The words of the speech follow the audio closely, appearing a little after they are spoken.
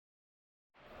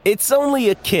It's only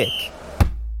a kick,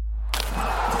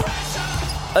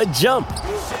 a jump,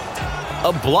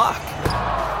 a block.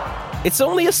 It's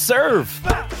only a serve.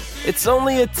 It's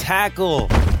only a tackle,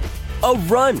 a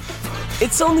run.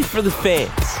 It's only for the fans.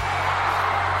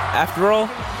 After all,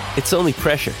 it's only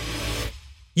pressure.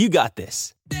 You got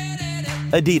this.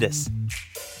 Adidas.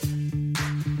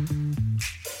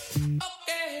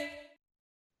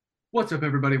 What's up,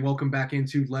 everybody? Welcome back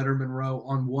into Letterman Row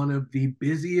on one of the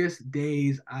busiest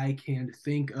days I can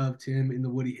think of, Tim, in the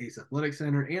Woody Hayes Athletic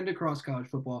Center and across college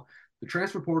football. The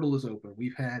transfer portal is open.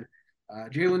 We've had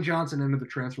Jalen Johnson enter the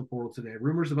transfer portal today.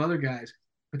 Rumors of other guys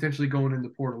potentially going in the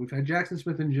portal. We've had Jackson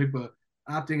Smith-Njigba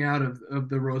opting out of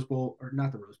the Rose Bowl, or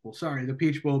not the Rose Bowl, sorry, the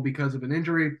Peach Bowl because of an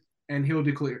injury, and he'll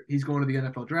declare he's going to the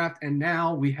NFL draft. And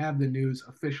now we have the news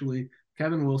officially.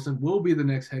 Kevin Wilson will be the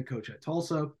next head coach at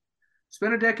Tulsa.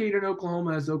 Spent a decade in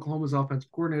Oklahoma as Oklahoma's offensive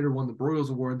coordinator, won the Broyles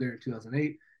Award there in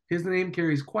 2008. His name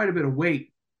carries quite a bit of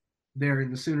weight there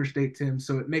in the Sooner State, Tim,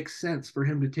 so it makes sense for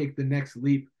him to take the next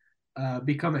leap,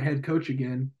 become a head coach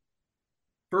again.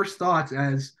 First thoughts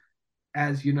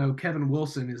as you know, Kevin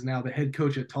Wilson is now the head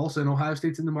coach at Tulsa, and Ohio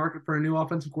State's in the market for a new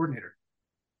offensive coordinator.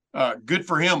 Good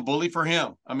for him, bully for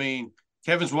him. I mean,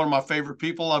 Kevin's one of my favorite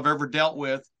people I've ever dealt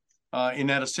with in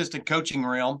that assistant coaching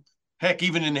realm. Heck,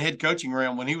 even in the head coaching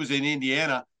realm, when he was in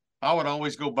Indiana, I would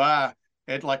always go by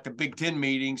at like the Big Ten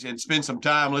meetings and spend some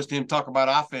time listening to him talk about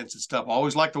offense and stuff. I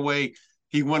always liked the way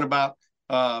he went about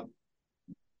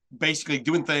basically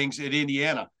doing things at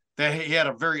Indiana. That he had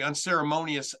a very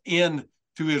unceremonious end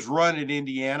to his run at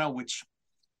Indiana, which,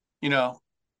 you know,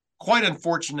 quite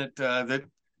unfortunate that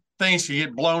things could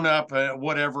get blown up,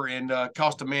 whatever, and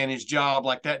cost a man his job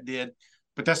like that did.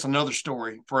 But that's another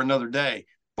story for another day.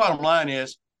 Bottom line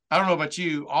is, I don't know about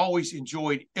you, I always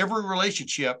enjoyed every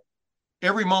relationship.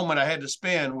 Every moment I had to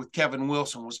spend with Kevin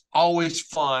Wilson was always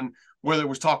fun, whether it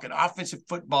was talking offensive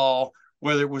football,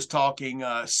 whether it was talking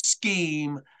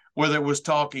scheme, whether it was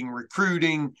talking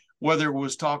recruiting, whether it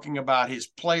was talking about his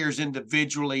players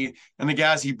individually and the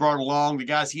guys he brought along, the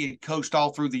guys he had coached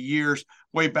all through the years,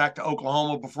 way back to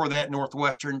Oklahoma, before that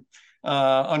Northwestern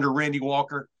under Randy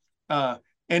Walker. And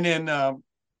then,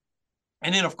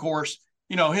 of course,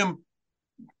 you know, him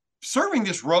serving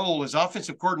this role as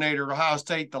offensive coordinator at Ohio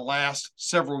State the last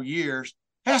several years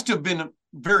has to have been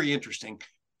very interesting,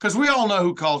 because we all know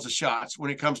who calls the shots when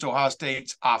it comes to Ohio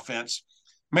State's offense.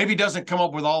 Maybe doesn't come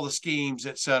up with all the schemes,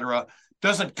 et cetera,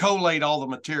 doesn't collate all the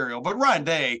material, but Ryan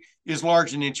Day is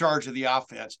largely in charge of the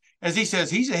offense. As he says,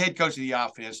 he's the head coach of the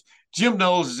offense. Jim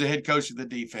Knowles is the head coach of the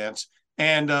defense.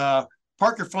 And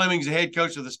Parker Fleming's the head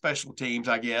coach of the special teams,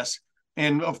 I guess.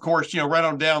 And, of course, you know, right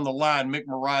on down the line, Mick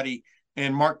Marotti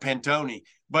and Mark Pantoni.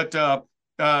 But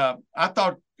I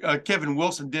thought Kevin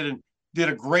Wilson did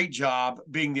a great job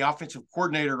being the offensive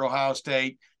coordinator at Ohio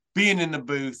State, being in the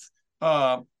booth,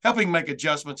 helping make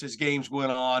adjustments as games went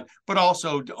on, but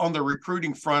also on the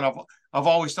recruiting front, I've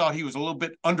always thought he was a little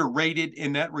bit underrated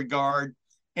in that regard.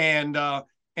 And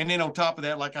then on top of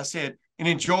that, like I said, an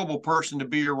enjoyable person to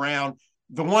be around.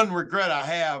 The one regret I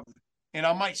have, and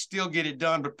I might still get it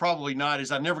done, but probably not,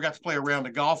 is I never got to play a round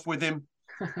of golf with him.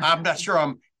 I'm not sure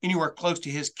I'm anywhere close to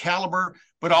his caliber,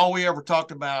 but all we ever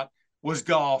talked about was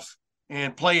golf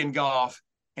and playing golf,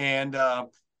 and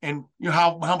you know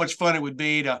how much fun it would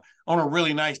be to, on a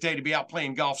really nice day, to be out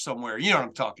playing golf somewhere. You know what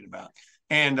I'm talking about.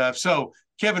 And so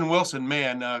Kevin Wilson,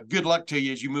 man, good luck to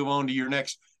you as you move on to your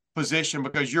next position,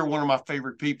 because you're one of my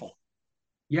favorite people.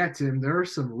 Yeah, Tim, there are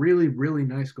some really, really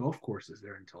nice golf courses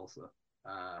there in Tulsa.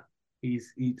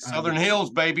 Southern Hills,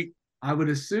 baby. I would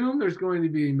assume there's going to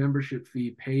be a membership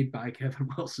fee paid by Kevin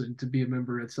Wilson to be a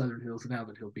member at Southern Hills now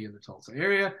that he'll be in the Tulsa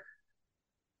area.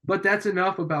 But that's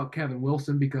enough about Kevin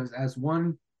Wilson, because as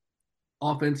one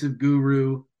offensive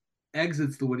guru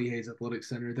exits the Woody Hayes Athletic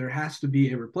Center, there has to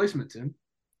be a replacement, Tim.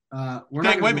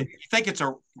 Wait a minute. You think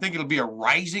it'll be a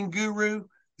rising guru?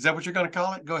 Is that what you're going to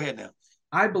call it? Go ahead now.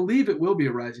 I believe it will be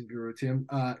a rising guru, Tim.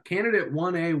 Candidate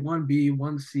 1A, 1B,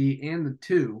 1C, and the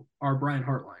 2 are Brian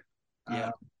Hartline. Yeah.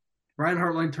 Brian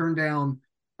Hartline turned down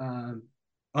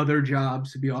other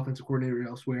jobs to be offensive coordinator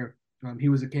elsewhere. He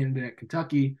was a candidate at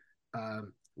Kentucky.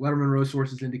 Letterman Row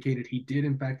sources indicated he did,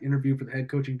 in fact, interview for the head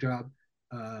coaching job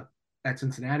at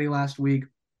Cincinnati last week.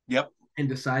 Yep. And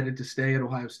decided to stay at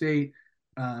Ohio State.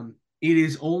 It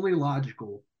is only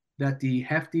logical that the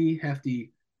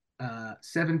hefty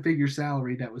seven-figure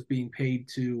salary that was being paid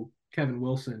to Kevin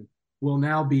Wilson will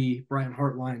now be Brian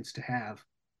Hartline's to have.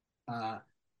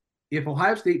 If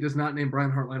Ohio State does not name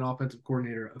Brian Hartline offensive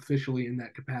coordinator officially in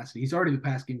that capacity, he's already the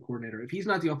pass game coordinator. If he's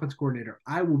not the offensive coordinator,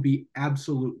 I will be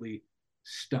absolutely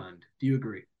stunned. Do you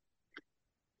agree?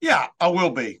 Yeah, I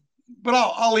will be. but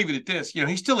I'll leave it at this.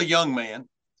 He's still a young man,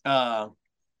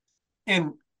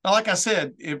 and like I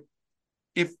said, if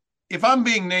if I'm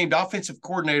being named offensive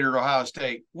coordinator at Ohio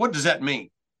State, what does that mean?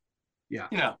 Yeah.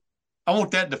 I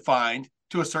want that defined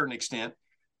to a certain extent,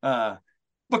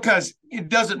 because it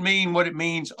doesn't mean what it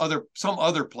means some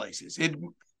other places.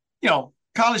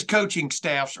 College coaching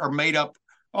staffs are made up.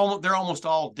 They're almost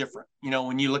all different.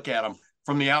 When you look at them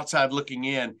from the outside looking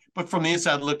in, but from the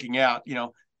inside looking out,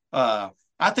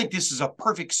 I think this is a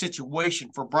perfect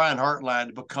situation for Brian Hartline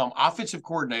to become offensive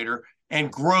coordinator and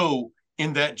grow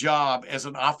in that job as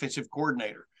an offensive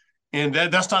coordinator. And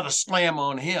that's not a slam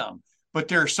on him, but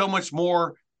there's so much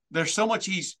more. There's so much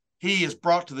he has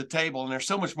brought to the table, and there's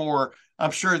so much more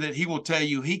I'm sure that he will tell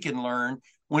you he can learn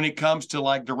when it comes to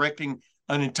like directing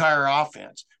an entire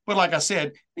offense. But like I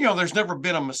said, there's never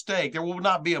been a mistake. There will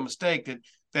not be a mistake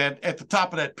that at the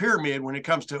top of that pyramid when it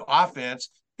comes to offense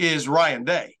is Ryan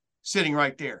Day sitting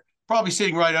right there. Probably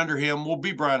sitting right under him will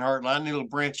be Brian Hartline, and it'll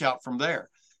branch out from there.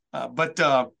 But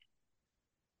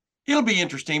it'll be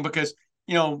interesting because,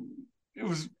 it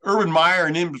was Urban Meyer,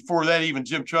 and then before that, even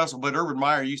Jim Tressel. But Urban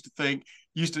Meyer used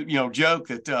to joke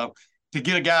that to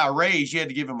get a guy a raise, you had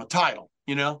to give him a title,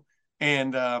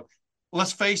 and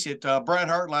let's face it, Brian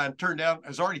Hartline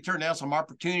has already turned down some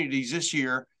opportunities this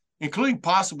year, including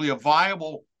possibly a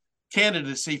viable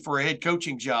candidacy for a head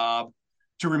coaching job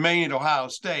to remain at Ohio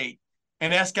State.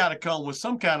 And that's got to come with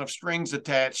some kind of strings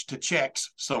attached to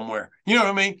checks somewhere. You know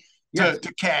what I mean? Yes.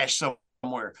 To cash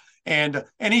somewhere. And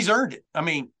he's earned it. I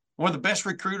mean, one of the best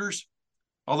recruiters,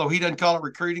 although he doesn't call it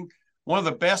recruiting, one of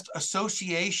the best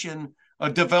association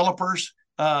developers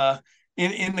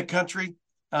in the country,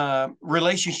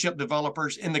 relationship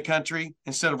developers in the country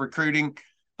instead of recruiting,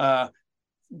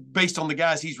 based on the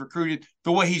guys he's recruited,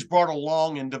 the way he's brought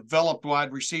along and developed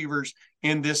wide receivers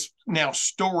in this now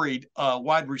storied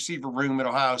wide receiver room at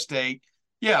Ohio State.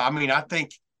 Yeah, I mean, I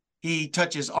think he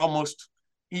touches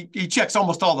he checks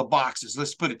almost all the boxes.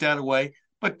 Let's put it that way.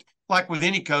 But like with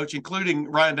any coach,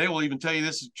 including Ryan Day will even tell you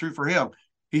this is true for him.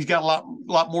 He's got a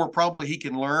lot more probably he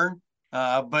can learn.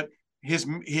 But his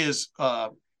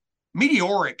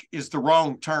meteoric is the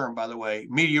wrong term, by the way,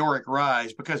 meteoric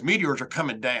rise, because meteors are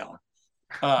coming down.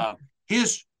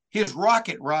 His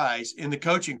rocket rise in the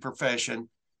coaching profession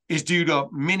is due to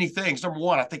many things. Number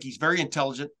one, I think he's very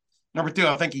intelligent. Number two,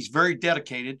 I think he's very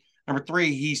dedicated. Number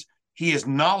three, he is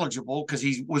knowledgeable because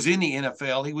he was in the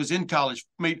NFL. He was in college,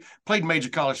 played major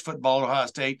college football at Ohio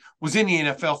State, was in the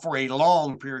NFL for a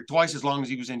long period, twice as long as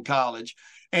he was in college.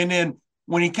 And then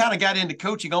when he kind of got into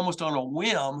coaching almost on a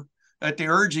whim at the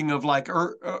urging of like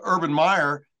Urban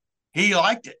Meyer, he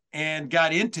liked it and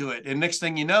got into it. And next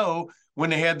thing you know, when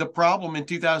they had the problem in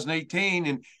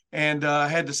 2018 and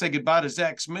had to say goodbye to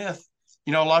Zach Smith,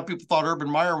 a lot of people thought Urban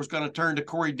Meyer was going to turn to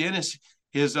Corey Dennis,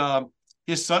 his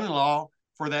son-in-law,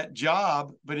 for that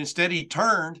job, but instead he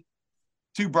turned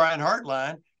to Brian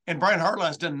Hartline, and Brian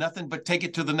Hartline's done nothing but take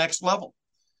it to the next level.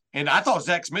 And I thought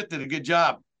Zach Smith did a good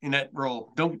job in that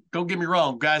role. Don't get me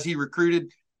wrong, guys he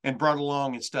recruited and brought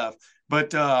along and stuff.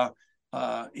 But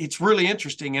it's really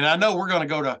interesting, and I know we're going to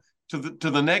go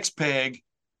to the next peg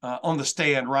on the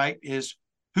stand. Right, is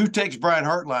who takes Brian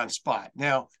Hartline's spot?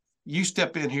 Now you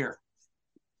step in here.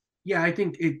 Yeah, I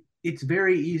think it's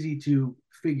very easy to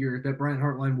figure that Brian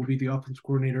Hartline will be the offensive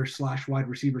coordinator / wide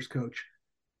receivers coach,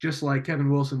 just like Kevin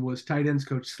Wilson was tight ends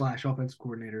coach / offensive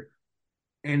coordinator.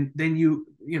 And then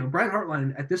Brian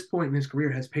Hartline at this point in his career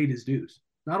has paid his dues.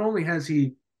 Not only has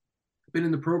he been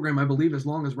in the program, I believe, as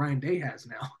long as Ryan Day has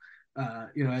now,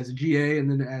 as a GA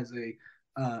and then as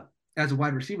a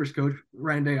wide receivers coach.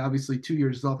 Ryan Day, obviously 2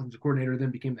 years as offensive coordinator, then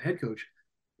became the head coach.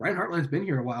 Brian Hartline's been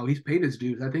here a while. He's paid his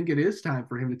dues. I think it is time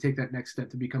for him to take that next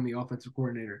step to become the offensive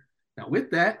coordinator. Now,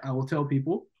 with that, I will tell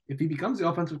people, if he becomes the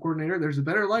offensive coordinator, there's a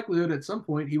better likelihood at some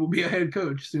point he will be a head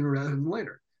coach sooner rather than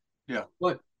later. Yeah.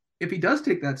 But if he does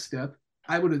take that step,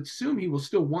 I would assume he will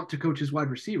still want to coach his wide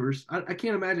receivers. I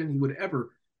can't imagine he would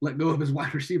ever let go of his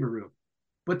wide receiver room.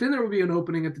 But then there will be an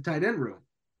opening at the tight end room.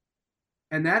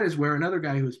 And that is where another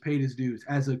guy who has paid his dues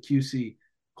as a QC,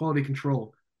 quality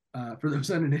control, for those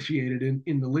uninitiated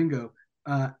in the lingo,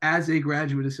 as a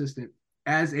graduate assistant,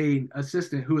 as an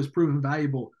assistant who has proven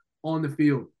valuable on the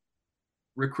field,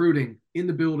 recruiting, in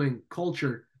the building,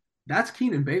 culture, that's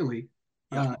Keenan Bailey.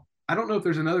 Yeah. I don't know if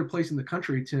there's another place in the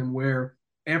country, Tim, where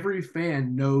every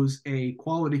fan knows a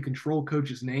quality control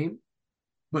coach's name,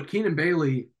 but Keenan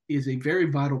Bailey is a very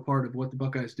vital part of what the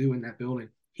Buckeyes do in that building.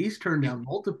 He's turned down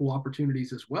multiple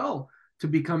opportunities as well to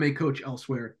become a coach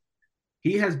elsewhere.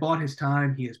 He has bought his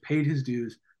time. He has paid his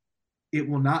dues. It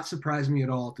will not surprise me at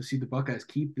all to see the Buckeyes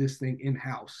keep this thing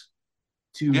in-house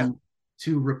to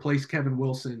to replace Kevin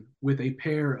Wilson with a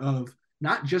pair of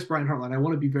not just Brian Hartline. I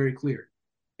want to be very clear.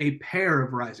 A pair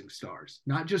of rising stars,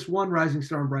 not just one rising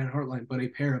star in Brian Hartline, but a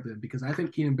pair of them, because I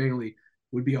think Keenan Bailey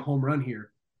would be a home run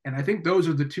here. And I think those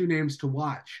are the two names to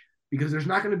watch, because there's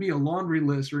not going to be a laundry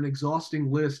list or an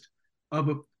exhausting list of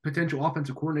a potential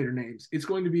offensive coordinator names. It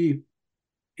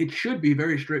should be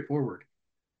very straightforward.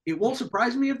 It won't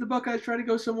surprise me if the Buckeyes try to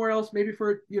go somewhere else, maybe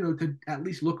for, to at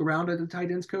least look around at the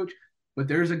tight ends coach. But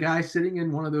there's a guy sitting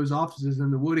in one of those offices in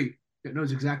the Woody that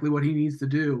knows exactly what he needs to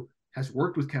do, has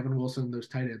worked with Kevin Wilson, those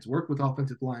tight ends, worked with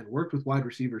offensive line, worked with wide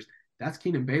receivers. That's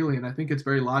Keenan Bailey, and I think it's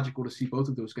very logical to see both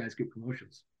of those guys get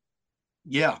promotions.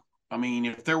 Yeah. I mean,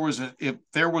 if there was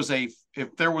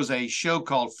a show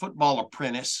called Football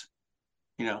Apprentice,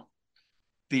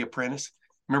 The Apprentice.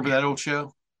 Remember that old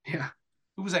show? Yeah.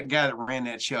 Who was that guy that ran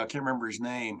that show? I can't remember his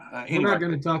name. We're not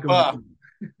going to talk about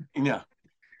it.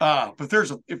 But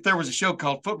if there was a show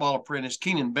called Football Apprentice,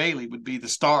 Keenan Bailey would be the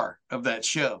star of that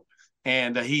show.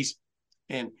 And I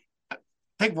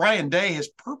think Ryan Day has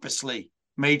purposely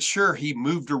made sure he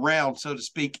moved around, so to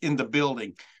speak, in the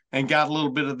building and got a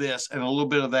little bit of this and a little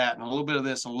bit of that and a little bit of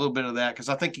this and a little bit of that, because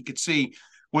I think he could see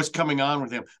what's coming on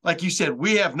with him. Like you said,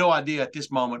 we have no idea at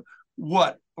this moment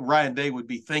what Ryan Day would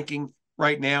be thinking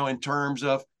right now in terms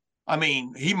of,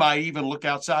 he might even look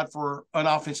outside for an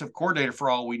offensive coordinator for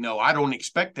all we know. I don't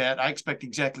expect that. I expect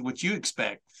exactly what you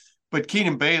expect. But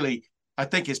Keenan Bailey, I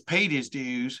think, has paid his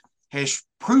dues, has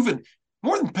proven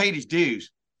more than paid his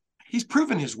dues. He's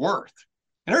proven his worth.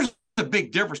 And there's a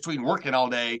big difference between working all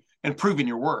day and proving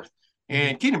your worth.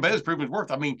 And Keenan Bailey's proven his worth.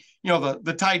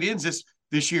 The tight ends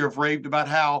this year have raved about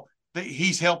how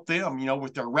he's helped them,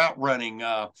 with their route running,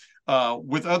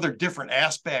 with other different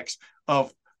aspects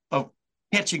of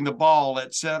catching the ball,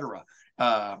 et cetera.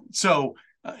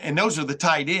 And those are the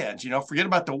tight ends, forget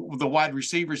about the wide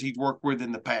receivers he's worked with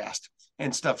in the past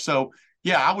and stuff. So,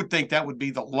 yeah, I would think that would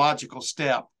be the logical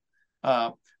step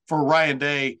for Ryan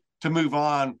Day to move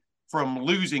on from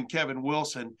losing Kevin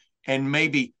Wilson, and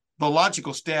maybe the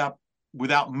logical step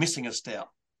without missing a step.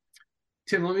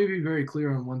 Tim, let me be very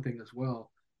clear on one thing as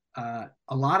well. A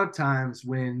lot of times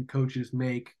when coaches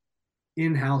make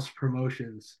in-house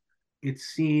promotions, it's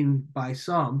seen by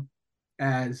some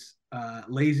as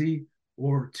lazy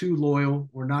or too loyal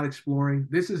or not exploring.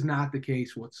 This is not the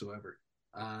case whatsoever.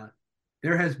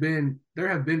 There have been,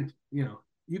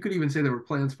 you could even say there were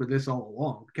plans for this all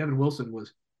along. Kevin Wilson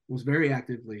was very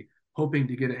actively hoping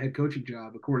to get a head coaching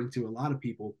job, according to a lot of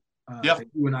people that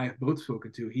you and I have both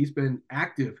spoken to. He's been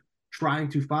active trying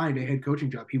to find a head coaching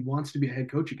job. He wants to be a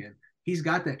head coach again. He's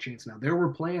got that chance now. There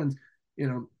were plans,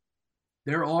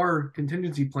 there are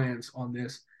contingency plans on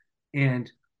this. And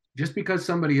just because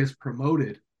somebody is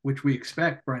promoted, which we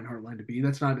expect Brian Hartline to be,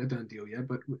 that's not a done deal yet.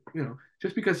 But,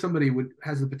 just because somebody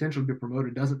has the potential to be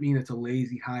promoted doesn't mean it's a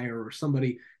lazy hire or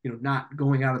somebody, not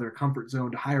going out of their comfort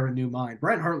zone to hire a new mind.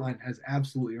 Brian Hartline has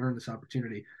absolutely earned this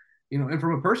opportunity. And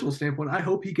from a personal standpoint, I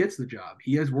hope he gets the job.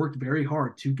 He has worked very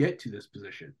hard to get to this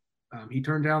position. He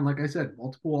turned down, like I said,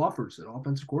 multiple offers at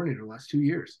offensive coordinator the last 2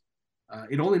 years.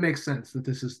 It only makes sense that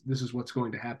this is what's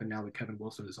going to happen now that Kevin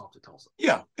Wilson is off to Tulsa.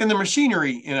 Yeah, and the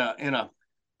machinery in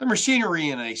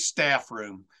a staff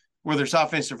room, whether it's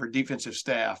offensive or defensive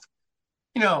staff,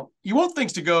 you want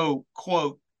things to go,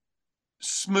 quote,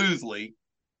 smoothly.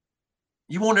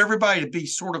 You want everybody to be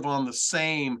sort of on the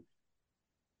same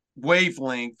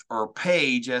wavelength or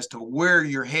page as to where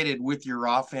you're headed with your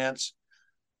offense.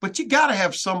 But you got to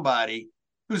have somebody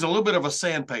who's a little bit of a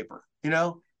sandpaper,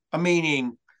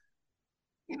 meaning,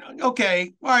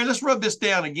 okay, all right, let's rub this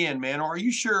down again, man. Or are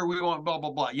you sure we want blah, blah,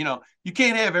 blah? You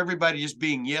can't have everybody just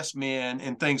being yes men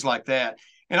and things like that.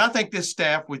 And I think this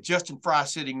staff, with Justin Fry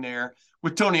sitting there,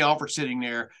 with Tony Alford sitting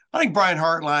there, I think Brian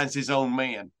Hartline's his own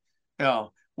man.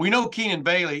 We know Keenan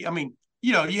Bailey.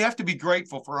 You have to be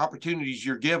grateful for opportunities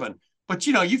you're given. But,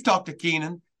 you've talked to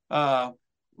Keenan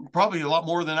probably a lot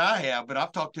more than I have, but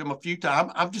I've talked to him a few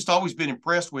times. I've just always been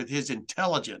impressed with his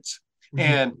intelligence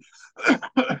and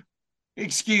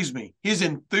his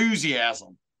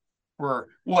enthusiasm for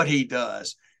what he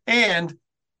does. And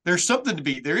there is something to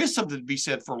be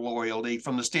said for loyalty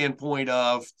from the standpoint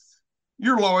of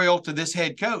you're loyal to this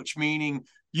head coach, meaning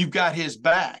you've got his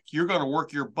back. You're going to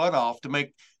work your butt off to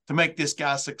make this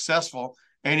guy successful.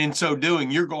 And in so doing,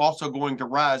 you're also going to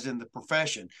rise in the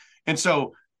profession. And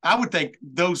so I would think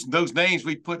those names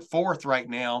we put forth right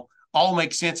now all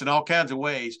make sense in all kinds of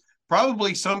ways.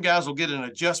 Probably some guys will get an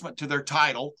adjustment to their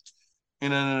title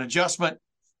and an adjustment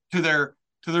to their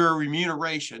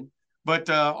remuneration. But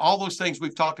all those things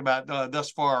we've talked about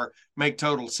thus far make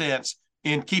total sense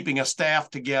in keeping a staff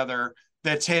together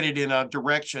that's headed in a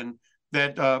direction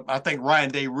that I think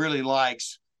Ryan Day really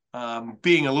likes,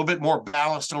 being a little bit more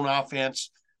balanced on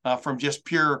offense from just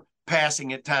pure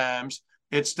passing at times.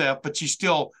 But you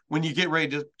still, when you get ready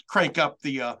to crank up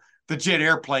the jet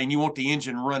airplane, you want the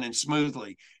engine running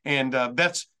smoothly, and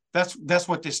that's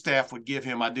what this staff would give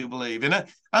him, I do believe. And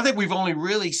I think we've only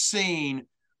really seen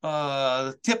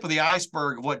the tip of the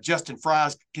iceberg of what Justin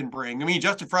Fries can bring. I mean,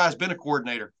 Justin Fries been a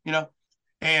coordinator,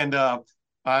 and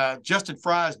Justin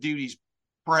Fries' duties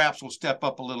perhaps will step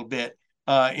up a little bit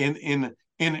in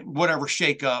whatever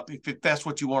shakeup, if that's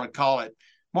what you want to call it.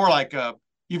 More like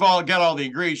you've all got all the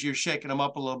ingredients, you're shaking them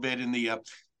up a little bit in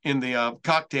the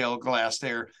cocktail glass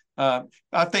there.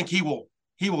 I think he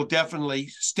will definitely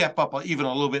step up even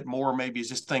a little bit more, maybe, as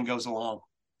this thing goes along.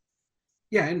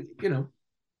 Yeah, and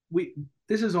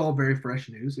this is all very fresh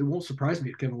news. It won't surprise me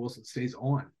if Kevin Wilson stays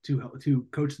on to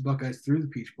coach the Buckeyes through the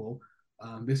Peach Bowl.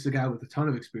 This is a guy with a ton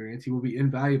of experience. He will be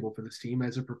invaluable for this team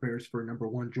as it prepares for number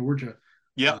 1 Georgia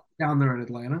down there in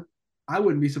Atlanta. I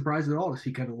wouldn't be surprised at all to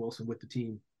see Kevin Wilson with the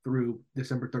team through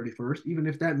December 31st, even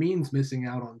if that means missing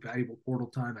out on valuable portal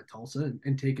time at Tulsa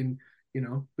and taking,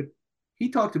 but he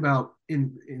talked about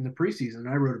in the preseason,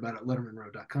 I wrote about it at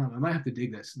LettermanRow.com. I might have to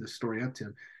dig this story up,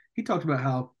 Tim. He talked about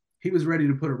how he was ready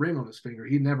to put a ring on his finger.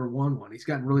 He'd never won one. He's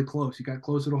gotten really close. He got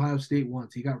close at Ohio State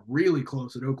once. He got really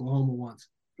close at Oklahoma once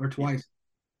or twice.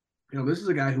 This is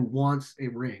a guy who wants a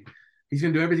ring. He's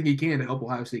going to do everything he can to help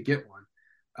Ohio State get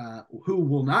one. Who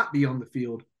will not be on the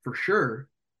field for sure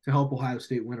to help Ohio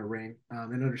State win a ring,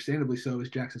 and understandably so, is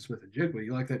Jackson Smith-Njigba.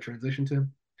 You like that transition,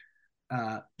 Tim?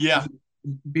 Yeah.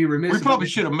 Be remiss. We probably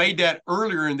should have made that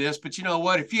earlier in this, but you know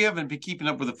what? If you haven't been keeping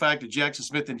up with the fact that Jackson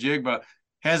Smith-Njigba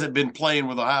hasn't been playing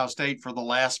with Ohio State for the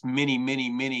last for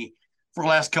the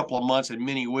last couple of months and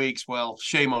many weeks, well,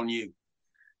 shame on you.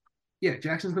 Yeah,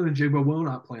 Jackson Smith-Njigba will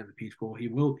not play in the Peach Bowl.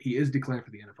 He is declared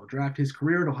for the NFL draft. His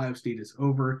career at Ohio State is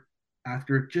over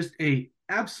after just a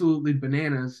absolutely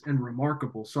bananas and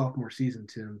remarkable sophomore season,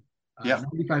 Tim.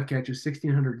 95 catches,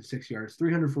 1,606 yards,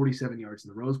 347 yards in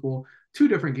the Rose Bowl, 2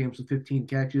 different games with 15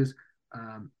 catches,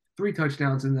 3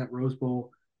 touchdowns in that Rose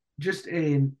Bowl. Just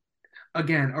a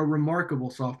remarkable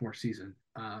sophomore season.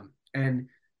 And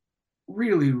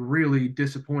really, really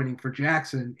disappointing for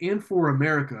Jackson and for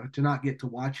America to not get to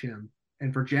watch him,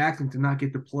 and for Jackson to not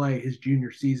get to play his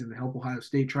junior season to help Ohio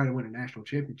State try to win a national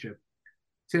championship.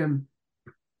 Tim,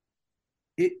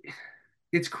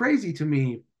 it's crazy to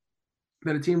me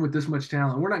that a team with this much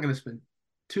talent, we're not going to spend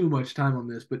too much time on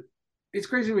this, but it's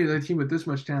crazy to me that a team with this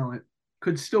much talent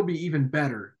could still be even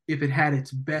better if it had its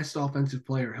best offensive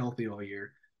player healthy all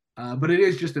year. But it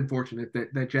is just unfortunate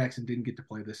that Jackson didn't get to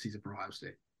play this season for Ohio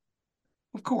State.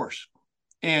 Of course.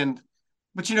 But and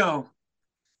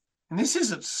this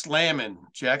isn't slamming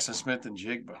Jackson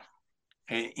Smith-Njigba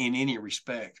in any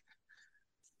respect,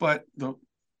 but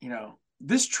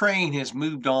this train has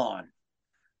moved on.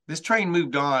 This train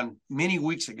moved on many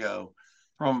weeks ago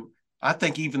from, I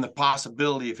think, even the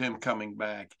possibility of him coming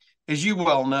back. As you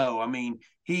well know, I mean,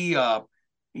 he hurt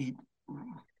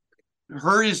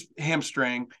his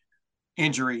hamstring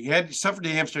injury. He had suffered a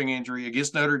hamstring injury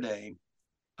against Notre Dame.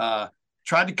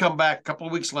 Tried to come back a couple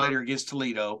of weeks later against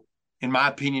Toledo. In my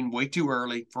opinion, way too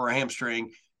early for a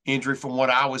hamstring injury. From what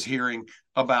I was hearing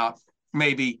about,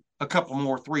 maybe a couple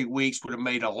more 3 weeks would have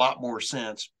made a lot more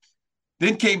sense.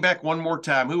 Then came back one more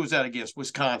time. Who was that against?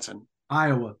 Wisconsin.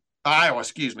 Iowa,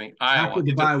 excuse me. Iowa. After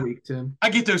the bye week, Tim. I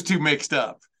get those two mixed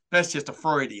up. That's just a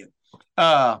Freudian.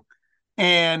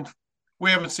 And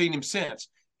we haven't seen him since.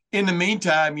 In the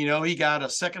meantime, he got a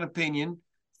second opinion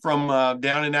from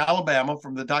down in Alabama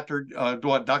from the Dr.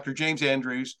 James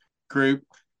Andrews group.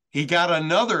 He got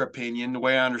another opinion, the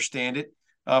way I understand it,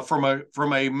 from a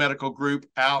medical group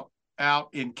out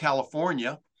in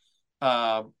California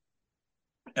about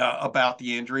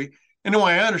the injury. And the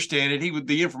way I understand it,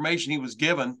 the information he was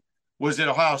given was that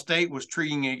Ohio State was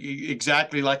treating it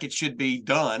exactly like it should be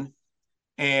done,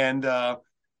 and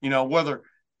whether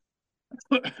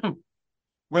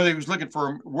he was looking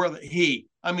for he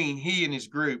and his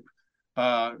group,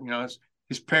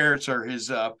 his parents or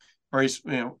his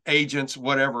agents,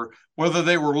 whatever, whether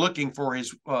they were looking for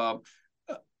a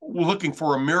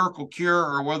miracle cure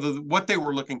or what they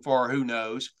were looking for, who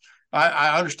knows.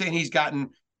 I understand he's gotten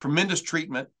tremendous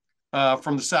treatment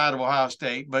from the side of Ohio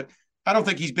State, but I don't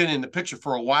think he's been in the picture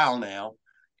for a while now.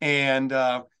 And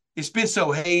it's been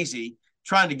so hazy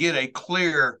trying to get a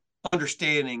clear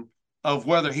understanding of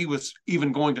whether he was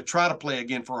even going to try to play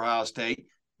again for Ohio State.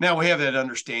 Now we have that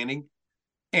understanding,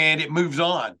 and it moves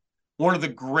on. One of the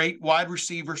great wide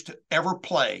receivers to ever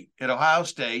play at Ohio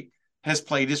State has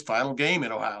played his final game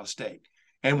at Ohio State.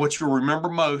 And what you'll remember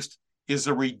most is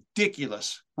the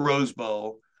ridiculous Rose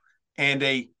Bowl and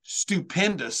a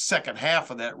stupendous second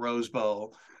half of that Rose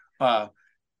Bowl.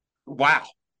 Wow.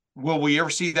 Will we ever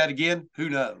see that again? Who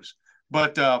knows?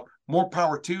 But more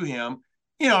power to him.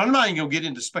 I'm not even going to get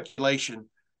into speculation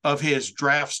of his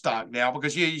draft stock now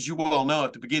because, as you well know,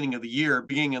 at the beginning of the year,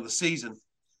 beginning of the season,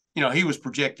 he was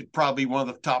projected probably one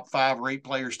of the top 5 or 8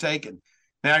 players taken.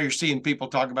 Now you're seeing people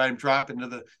talk about him dropping to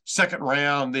the second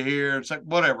round here. It's like,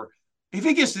 whatever. If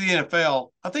he gets to the NFL,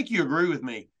 I think you agree with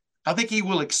me. I think he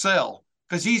will excel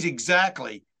because he's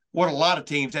exactly what a lot of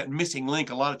teams, that missing link,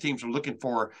 a lot of teams are looking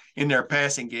for in their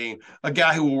passing game. A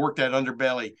guy who will work that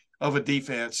underbelly of a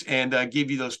defense and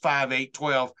give you those 5, 8,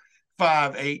 12,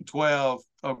 5, 8, 12.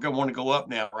 I want to go up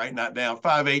now, right? Not down.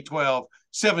 5, 8, 12,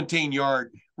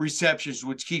 17-yard receptions,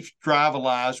 which keeps drive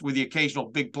alive with the occasional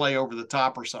big play over the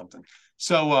top or something.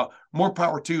 So more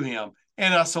power to him.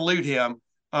 And I salute him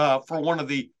for one of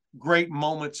the great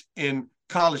moments in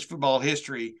college football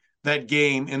history, that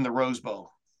game in the Rose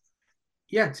Bowl.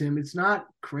 Yeah, Tim, it's not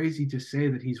crazy to say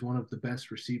that he's one of the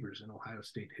best receivers in Ohio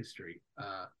State history.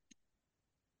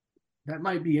 That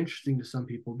might be interesting to some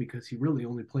people because he really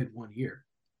only played 1 year.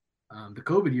 The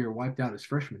COVID year wiped out his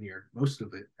freshman year, most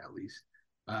of it at least.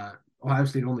 Ohio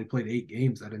State only played 8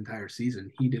 games that entire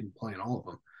season. He didn't play in all of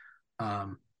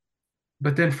them.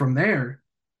 But then from there,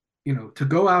 to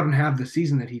go out and have the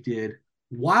season that he did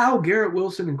while Garrett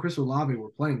Wilson and Chris Olave were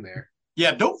playing there.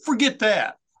 Yeah, don't forget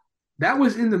that. That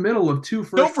was in the middle of 2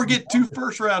 first. Don't forget 2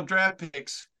 first-round draft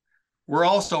picks were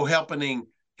also helping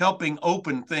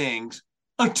open things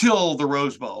until the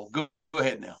Rose Bowl. Go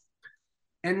ahead now.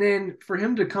 And then for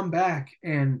him to come back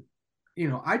and,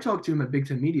 I talked to him at Big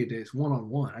Ten Media Days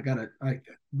one-on-one. I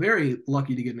very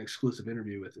lucky to get an exclusive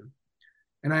interview with him.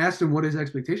 And I asked him what his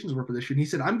expectations were for this year. And he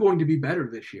said, I'm going to be better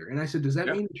this year. And I said, does that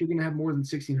mean that you're going to have more than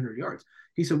 1,600 yards?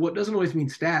 He said, well, it doesn't always mean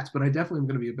stats, but I definitely am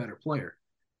going to be a better player.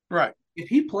 Right. If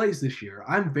he plays this year,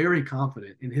 I'm very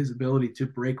confident in his ability to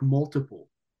break multiple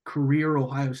career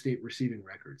Ohio State receiving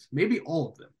records, maybe all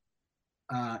of them.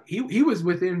 He was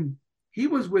within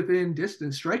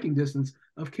striking distance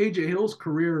of KJ Hill's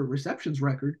career receptions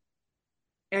record,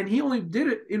 and he only did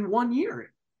it in 1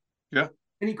 year. Yeah.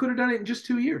 And he could have done it in just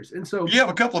 2 years. And so you have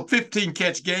a couple of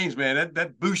 15-catch games, man.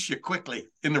 That boosts you quickly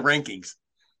in the rankings.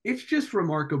 It's just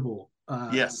remarkable.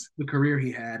 Yes, the career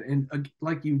he had, and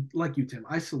like you, Tim,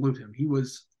 I salute him. He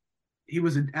was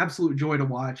an absolute joy to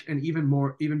watch, and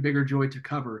even bigger joy to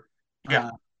cover. Yeah,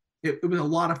 it was a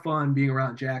lot of fun being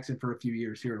around Jackson for a few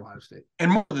years here at Ohio State.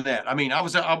 And more than that, I mean,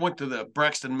 I went to the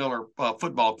Braxton Miller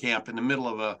football camp in the middle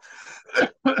of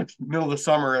the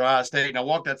summer at Ohio State, and I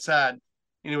walked outside,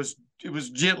 and it was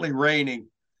gently raining,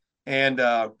 and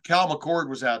Cal McCord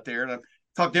was out there, and I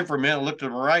talked to him for a minute, looked to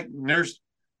the right, and there's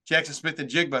Jackson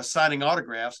Smith-Njigba signing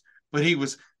autographs, but he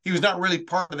was not really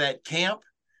part of that camp,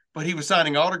 but he was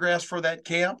signing autographs for that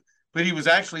camp, but he was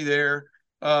actually there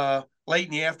late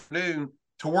in the afternoon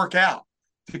to work out,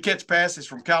 to catch passes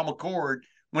from Cal McCord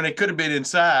when they could have been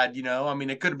inside, I mean,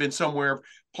 they could have been somewhere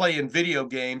playing video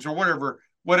games or whatever,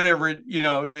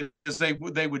 as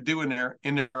they would do in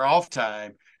their off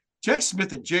time. Jackson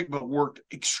Smith-Njigba worked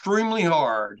extremely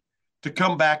hard to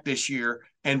come back this year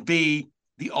and be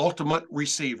the ultimate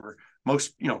receiver,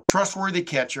 most, trustworthy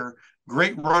catcher,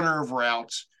 great runner of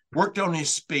routes, worked on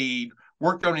his speed,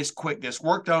 worked on his quickness,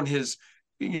 worked on his,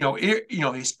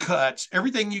 his cuts,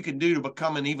 everything you can do to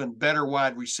become an even better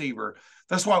wide receiver.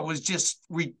 That's why it was just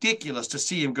ridiculous to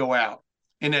see him go out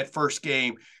in that first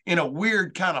game in a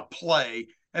weird kind of play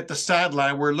at the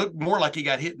sideline where it looked more like he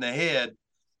got hit in the head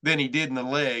than he did in the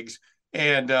legs.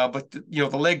 And but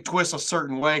the leg twists a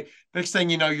certain way. Next thing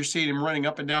you know, you're seeing him running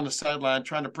up and down the sideline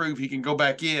trying to prove he can go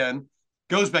back in,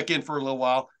 goes back in for a little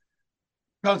while,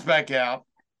 comes back out,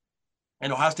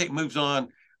 and Ohio State moves on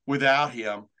without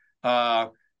him.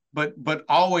 But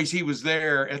always he was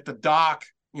there at the dock.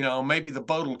 Maybe the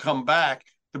boat will come back.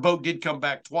 The boat did come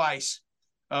back twice,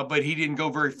 but he didn't go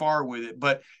very far with it.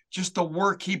 But just the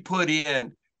work he put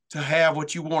in to have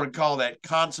what you want to call that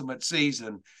consummate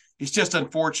season, it's just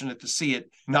unfortunate to see it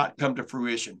not come to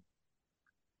fruition.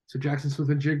 So Jackson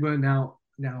Smith-Njigba now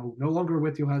no longer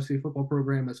with the Ohio State football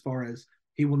program, as far as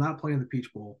he will not play in the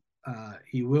Peach Bowl.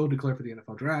 He will declare for the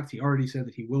NFL draft. He already said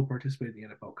that he will participate in the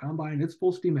NFL Combine. It's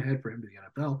full steam ahead for him to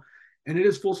the NFL. And it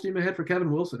is full steam ahead for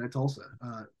Kevin Wilson at Tulsa.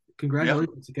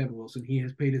 Congratulations to Kevin Wilson. He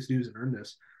has paid his dues and earned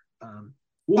this.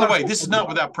 By the way, this is not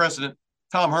without precedent.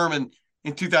 Tom Herman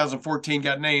in 2014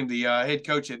 got named the head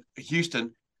coach at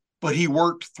Houston, but he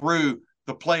worked through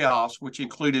the playoffs, which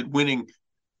included winning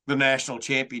the national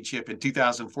championship in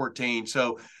 2014.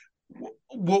 So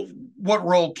what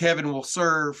role Kevin will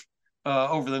serve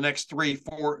over the next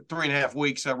 3.5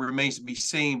 weeks remains to be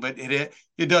seen, but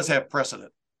it does have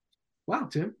precedent. Wow,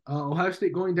 Tim. Ohio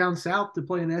State going down south to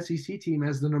play an SEC team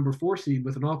as the number 4 seed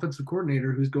with an offensive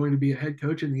coordinator who's going to be a head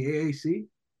coach in the AAC.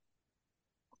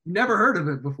 Never heard of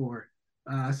it before.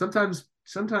 Sometimes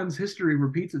history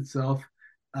repeats itself.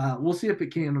 We'll see if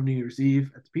it can on New Year's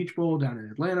Eve at the Peach Bowl down in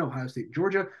Atlanta, Ohio State,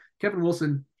 Georgia. Kevin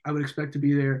Wilson, I would expect to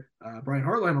be there. Brian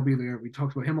Hartline will be there. We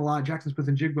talked about him a lot. Jackson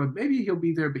Smith-Njigba, maybe he'll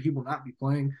be there, but he will not be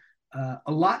playing.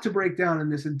 A lot to break down in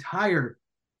this entire,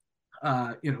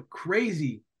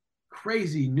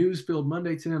 crazy news-filled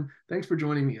Monday, Tim. Thanks for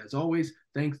joining me. As always,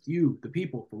 thanks to you, the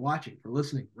people, for watching, for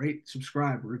listening. Rate,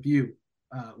 subscribe, review,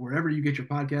 wherever you get your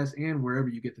podcast and wherever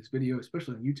you get this video,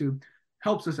 especially on YouTube.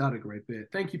 Helps us out a great bit.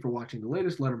 Thank you for watching the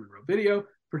latest Letterman Row video.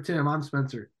 For Tim, I'm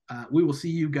Spencer. We will see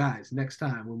you guys next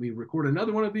time when we record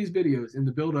another one of these videos in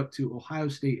the build-up to Ohio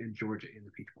State and Georgia in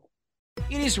the Peach Bowl.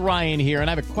 It is Ryan here, and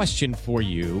I have a question for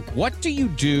you. What do you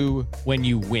do when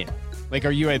you win? Like,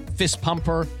 are you a fist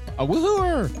pumper, a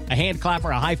woo-hooer, a hand clapper,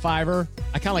 a high-fiver?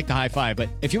 I kind of like the high-five, but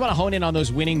if you want to hone in on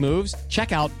those winning moves,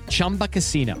 check out Chumba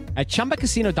Casino. At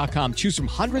ChumbaCasino.com, choose from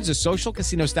hundreds of social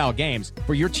casino-style games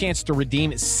for your chance to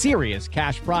redeem serious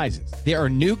cash prizes. There are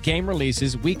new game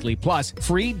releases weekly, plus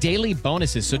free daily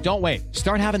bonuses, so don't wait.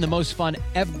 Start having the most fun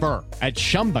ever at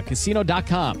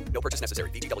ChumbaCasino.com. No purchase necessary.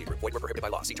 VGW. Void where prohibited by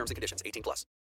law. See terms and conditions. 18+.